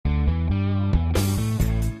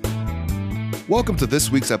Welcome to this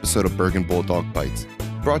week's episode of Bergen Bulldog Bites,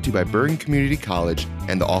 brought to you by Bergen Community College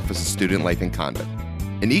and the Office of Student Life and Conduct.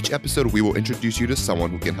 In each episode, we will introduce you to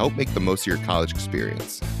someone who can help make the most of your college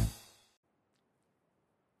experience.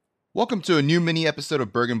 Welcome to a new mini episode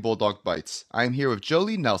of Bergen Bulldog Bites. I am here with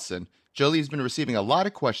Jolie Nelson. Jolie has been receiving a lot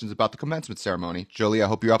of questions about the commencement ceremony. Jolie, I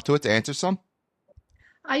hope you're up to it to answer some.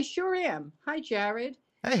 I sure am. Hi, Jared.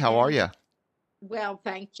 Hey, how are you? Well,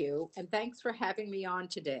 thank you. And thanks for having me on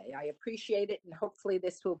today. I appreciate it. And hopefully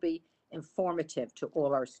this will be informative to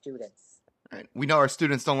all our students. All right. We know our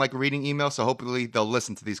students don't like reading emails, so hopefully they'll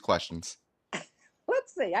listen to these questions.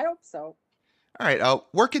 Let's see. I hope so. All right.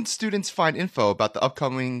 Where can students find info about the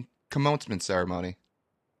upcoming commencement ceremony?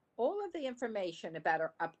 All of the information about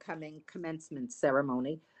our upcoming commencement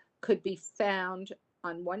ceremony could be found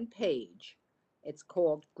on one page. It's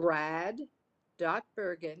called grad.bergen.edu,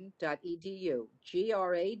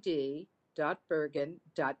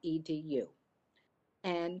 grad.bergen.edu.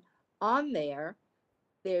 And on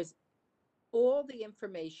there's all the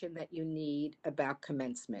information that you need about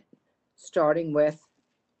commencement, starting with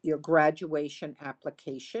your graduation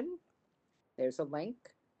application. There's a link.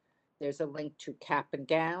 There's a link to cap and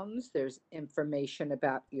gowns. There's information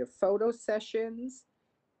about your photo sessions,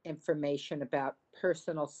 information about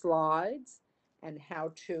personal slides, and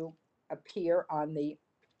how to appear on the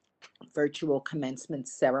virtual commencement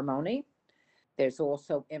ceremony. There's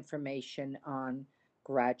also information on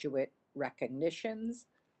graduate recognitions,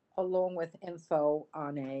 along with info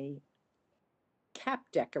on a cap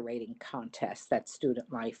decorating contest that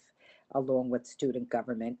Student Life, along with Student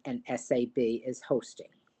Government and SAB, is hosting.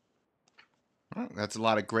 Well, that's a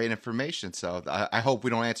lot of great information. So I hope we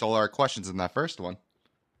don't answer all our questions in that first one.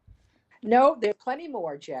 No, there are plenty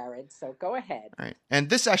more, Jared, so go ahead. All right.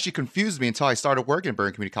 And this actually confused me until I started working at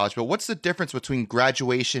Bergen Community College. But what's the difference between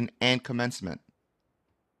graduation and commencement?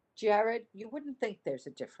 Jared, you wouldn't think there's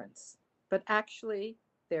a difference, but actually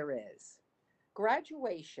there is.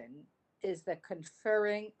 Graduation is the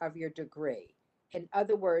conferring of your degree. In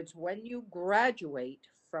other words, when you graduate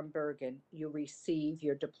from Bergen, you receive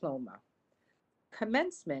your diploma.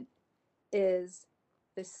 Commencement is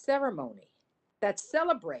the ceremony that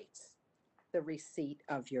celebrates the receipt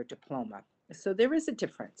of your diploma. So there is a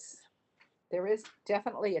difference. There is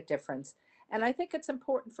definitely a difference. And I think it's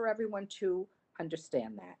important for everyone to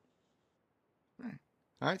understand that.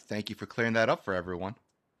 All right. Thank you for clearing that up for everyone.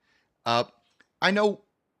 I know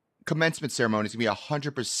commencement ceremony is going to be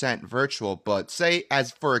 100% virtual, but say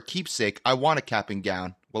as for a keepsake, I want a cap and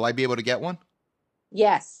gown. Will I be able to get one?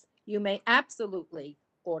 Yes, you may absolutely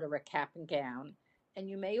order a cap and gown, and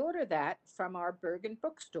you may order that from our Bergen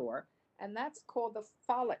bookstore, and that's called the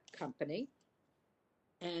Follett Company.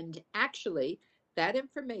 And actually, that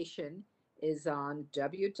information is on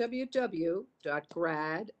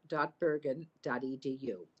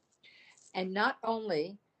www.grad.bergen.edu. And not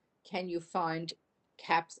only can you find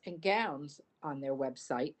caps and gowns on their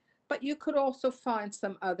website, but you could also find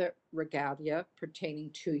some other regalia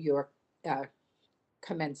pertaining to your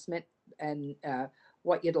commencement and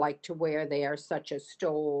what you'd like to wear there, such as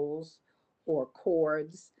stoles or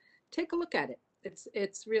cords. Take a look at it.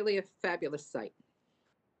 It's really a fabulous site.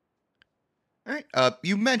 All right.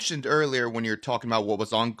 You mentioned earlier when you were talking about what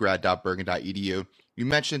was on grad.bergen.edu, you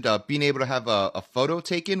mentioned being able to have a photo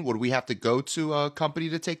taken. Would we have to go to a company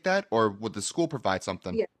to take that, or would the school provide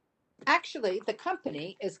something? Yeah. Actually, the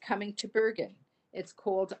company is coming to Bergen. It's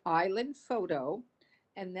called Island Photo,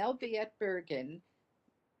 and they'll be at Bergen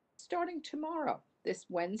starting tomorrow, this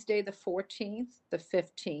Wednesday, the 14th, the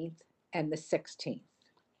 15th, and the 16th.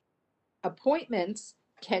 Appointments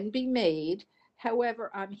can be made.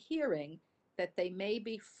 However, I'm hearing that they may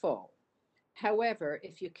be full. However,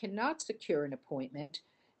 if you cannot secure an appointment,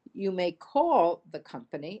 you may call the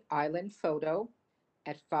company, Island Photo,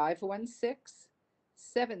 at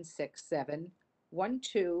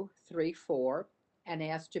 516-767-1234 and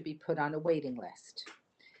ask to be put on a waiting list.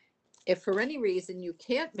 If for any reason you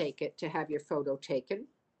can't make it to have your photo taken,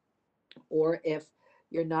 or if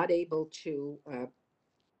you're not able to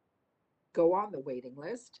go on the waiting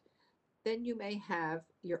list, then you may have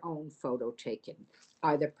your own photo taken,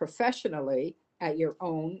 either professionally at your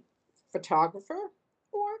own photographer,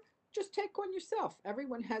 or just take one yourself.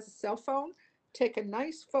 Everyone has a cell phone. Take a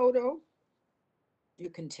nice photo. You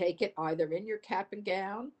can take it either in your cap and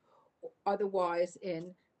gown, or otherwise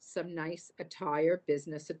in some nice attire,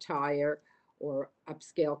 business attire, or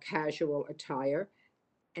upscale casual attire,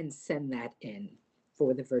 and send that in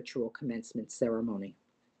for the virtual commencement ceremony.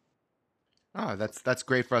 Oh, that's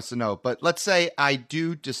great for us to know. But let's say I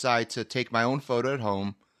do decide to take my own photo at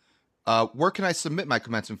home. Where can I submit my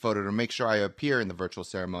commencement photo to make sure I appear in the virtual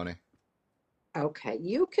ceremony? Okay,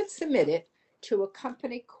 you can submit it to a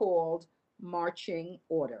company called Marching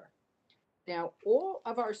Order. Now, all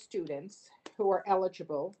of our students who are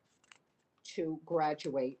eligible to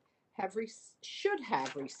graduate should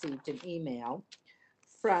have received an email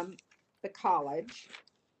from the college,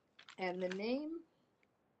 and the name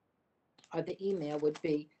of the email would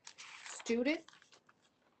be Student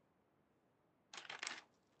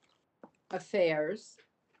Affairs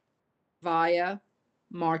via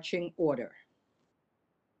Marching Order.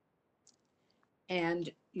 And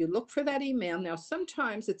you look for that email. Now,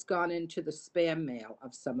 sometimes it's gone into the spam mail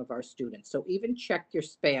of some of our students, so even check your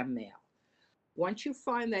spam mail. Once you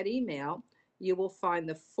find that email, you will find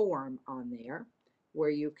the form on there where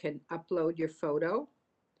you can upload your photo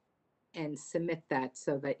and submit that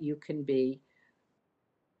so that you can be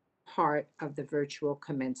part of the virtual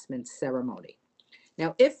commencement ceremony.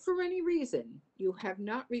 Now, if for any reason you have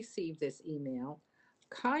not received this email,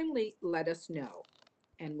 kindly let us know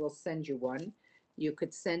and we'll send you one. You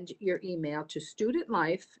could send your email to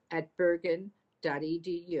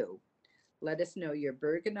studentlife@bergen.edu. Let us know your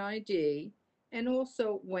Bergen ID and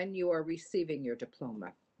also when you are receiving your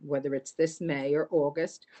diploma, whether it's this May or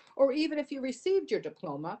August, or even if you received your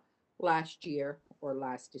diploma last year or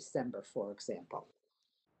last December, for example.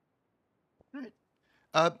 All right.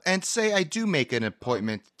 And say I do make an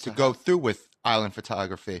appointment to go through with island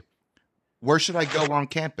photography. Where should I go on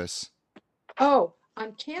campus? Oh,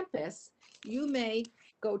 on campus, you may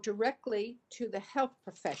go directly to the Health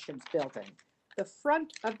Professions Building. The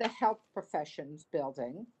front of the Health Professions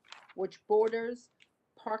Building, which borders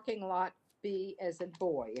parking lot B as in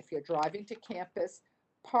boy. If you're driving to campus,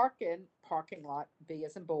 park in parking lot B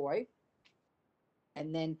as in boy,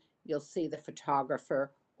 and then you'll see the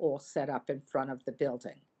photographer all set up in front of the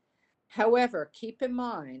building. However, keep in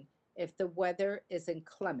mind, if the weather is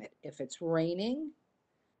inclement, if it's raining,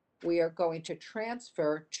 we are going to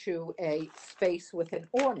transfer to a space with an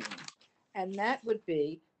awning, and that would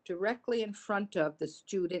be directly in front of the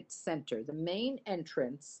student center. The main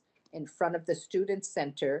entrance in front of the student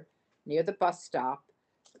center near the bus stop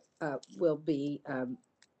will be,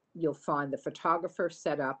 you'll find the photographer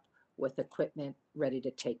set up with equipment ready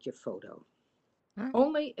to take your photo. All right.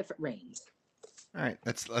 Only if it rains. All right.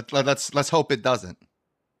 Let's hope it doesn't.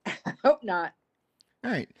 I hope not.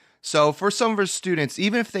 All right. So for some of our students,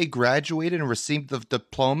 even if they graduated and received the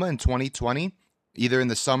diploma in 2020, either in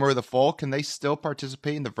the summer or the fall, can they still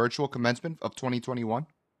participate in the virtual commencement of 2021?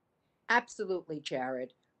 Absolutely,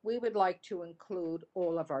 Jared. We would like to include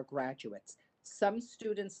all of our graduates. Some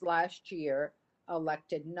students last year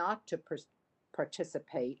elected not to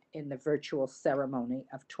participate in the virtual ceremony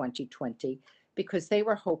of 2020 because they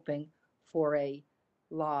were hoping for a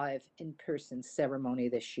live in-person ceremony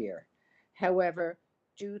this year. However,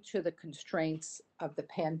 due to the constraints of the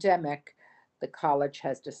pandemic, the college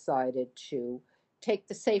has decided to take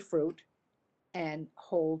the safe route and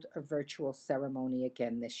hold a virtual ceremony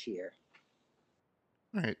again this year.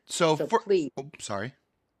 All right. So please, sorry.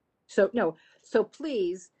 So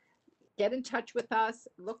please get in touch with us,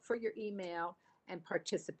 look for your email, and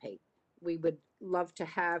participate. We would love to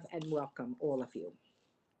have and welcome all of you.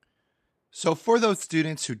 So for those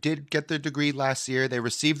students who did get their degree last year, they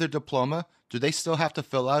received their diploma, do they still have to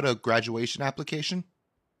fill out a graduation application?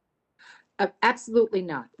 Absolutely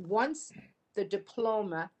not. Once the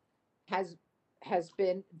diploma has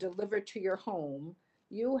been delivered to your home,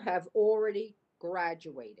 you have already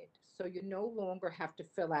graduated. So you no longer have to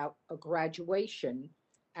fill out a graduation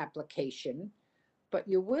application, but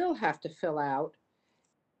you will have to fill out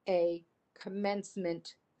a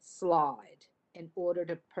commencement slide in order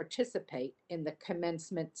to participate in the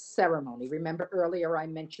commencement ceremony. Remember earlier I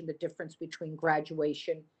mentioned the difference between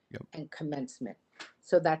graduation and commencement.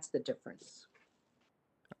 So that's the difference.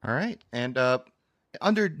 All right. And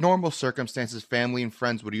under normal circumstances, family and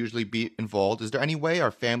friends would usually be involved. Is there any way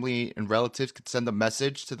our family and relatives could send a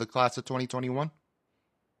message to the class of 2021?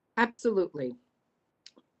 Absolutely.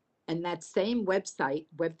 And that same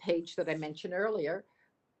webpage that I mentioned earlier,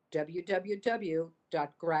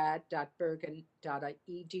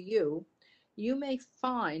 www.grad.bergen.edu, you may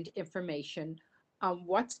find information on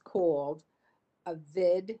what's called a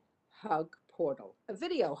VidHug portal, a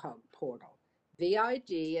video hug portal,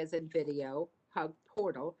 VID as in video, hug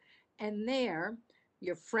portal. And there,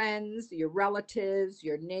 your friends, your relatives,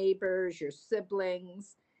 your neighbors, your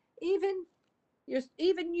siblings, even you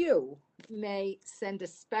may send a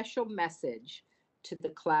special message to the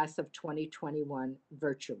class of 2021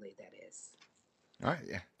 virtually, that is. All right,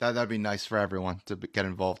 yeah, that'd be nice for everyone to get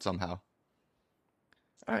involved somehow.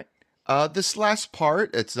 All right. This last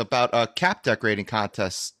part, it's about a cap decorating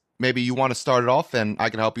contest. Maybe you want to start it off and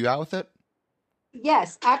I can help you out with it?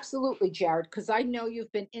 Yes, absolutely, Jared, because I know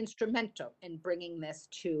you've been instrumental in bringing this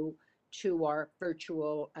to our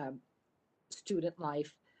virtual student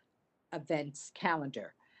life events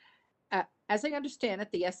calendar. As I understand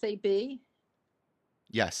it, the SAB,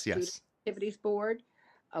 Yes, Student yes. Activities Board,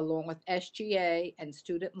 along with SGA and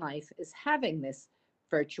Student Life, is having this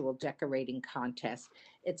virtual decorating contest.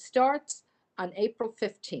 It starts on April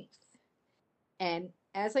 15th. And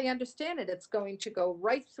as I understand it, it's going to go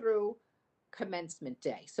right through commencement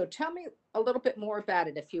day. So tell me a little bit more about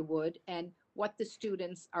it, if you would, and what the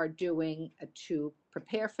students are doing to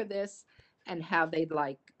prepare for this, and how they'd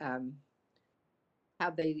like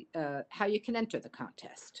how you can enter the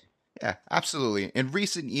contest. Yeah, absolutely. In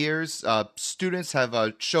recent years, students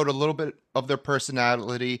have showed a little bit of their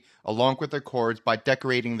personality along with their cords by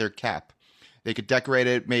decorating their cap. They could decorate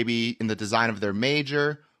it maybe in the design of their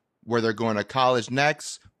major, where they're going to college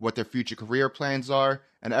next, what their future career plans are,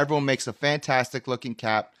 and everyone makes a fantastic looking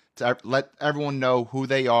cap to let everyone know who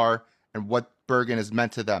they are and what Bergen is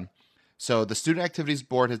meant to them. So the Student Activities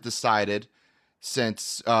Board has decided,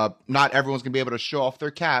 since not everyone's going to be able to show off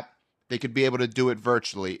their cap, they could be able to do it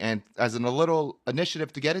virtually. And as a little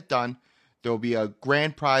initiative to get it done, there will be a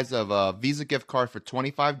grand prize of a Visa gift card for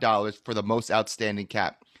 $25 for the most outstanding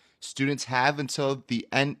cap. Students have until the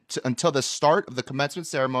start of the commencement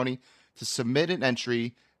ceremony to submit an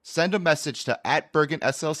entry. Send a message to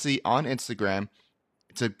 @BergenSLC on Instagram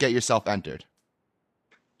to get yourself entered.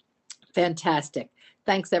 Fantastic.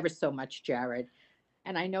 Thanks ever so much, Jared.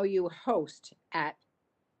 And I know you host at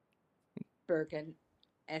Bergen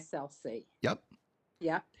SLC. Yep.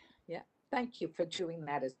 Yep. Yep. Thank you for doing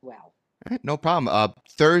that as well. All right, no problem.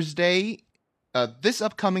 Thursday, this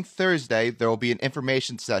upcoming Thursday, there will be an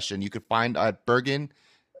information session you can find at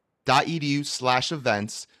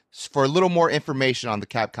bergen.edu/events for a little more information on the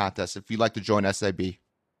cap contest if you'd like to join SAB.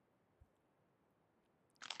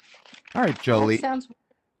 All right, Jolie. That sounds.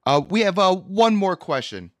 We have one more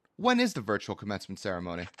question. When is the virtual commencement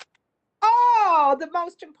ceremony? Oh, the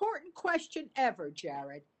most important question ever,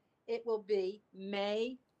 Jared. It will be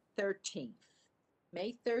May 13th.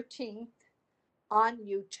 May 13th on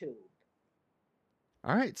YouTube.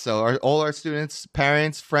 All right. So all our students,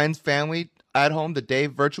 parents, friends, family at home, the day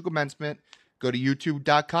of virtual commencement, go to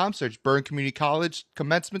youtube.com, search Bergen Community College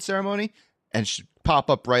commencement ceremony, and should pop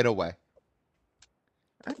up right away.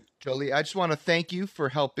 All right, Jolie, I just want to thank you for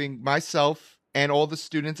helping myself and all the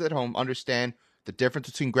students at home understand the difference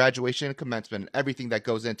between graduation and commencement and everything that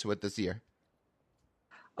goes into it this year.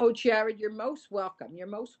 Oh, Jared, you're most welcome. You're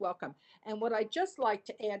most welcome. And what I'd just like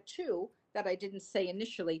to add too, that I didn't say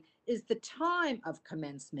initially, is the time of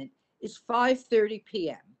commencement is 5:30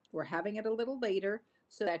 p.m. We're having it a little later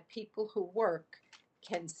so that people who work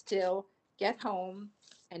can still get home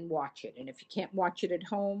and watch it. And if you can't watch it at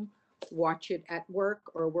home, watch it at work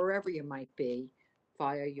or wherever you might be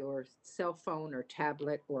via your cell phone or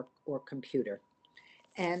tablet or computer.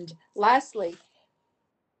 And lastly,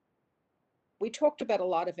 we talked about a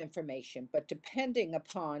lot of information, but depending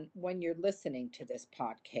upon when you're listening to this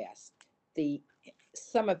podcast,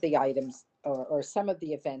 some of the items or some of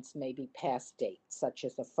the events may be past date, such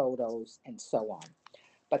as the photos and so on.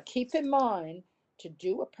 But keep in mind to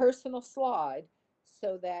do a personal slide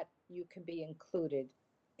so that you can be included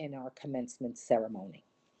in our commencement ceremony.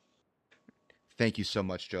 Thank you so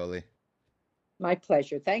much, Jolie. My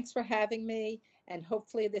pleasure. Thanks for having me, and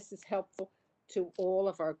hopefully this is helpful to all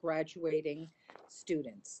of our graduating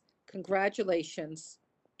students. Congratulations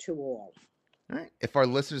to all. All right. If our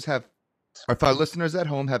listeners at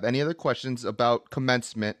home have any other questions about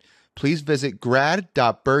commencement, please visit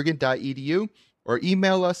grad.bergen.edu or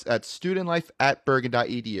email us at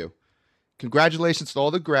studentlife@bergen.edu. Congratulations to all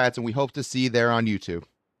the grads, and we hope to see you there on YouTube.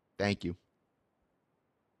 Thank you.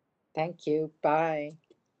 Thank you. Bye.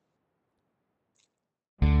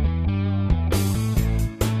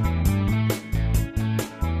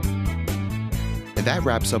 And that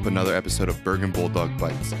wraps up another episode of Bergen Bulldog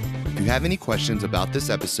Bites. If you have any questions about this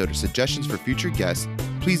episode or suggestions for future guests,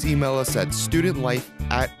 please email us at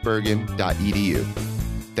studentlife@bergen.edu.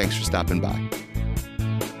 Thanks for stopping by.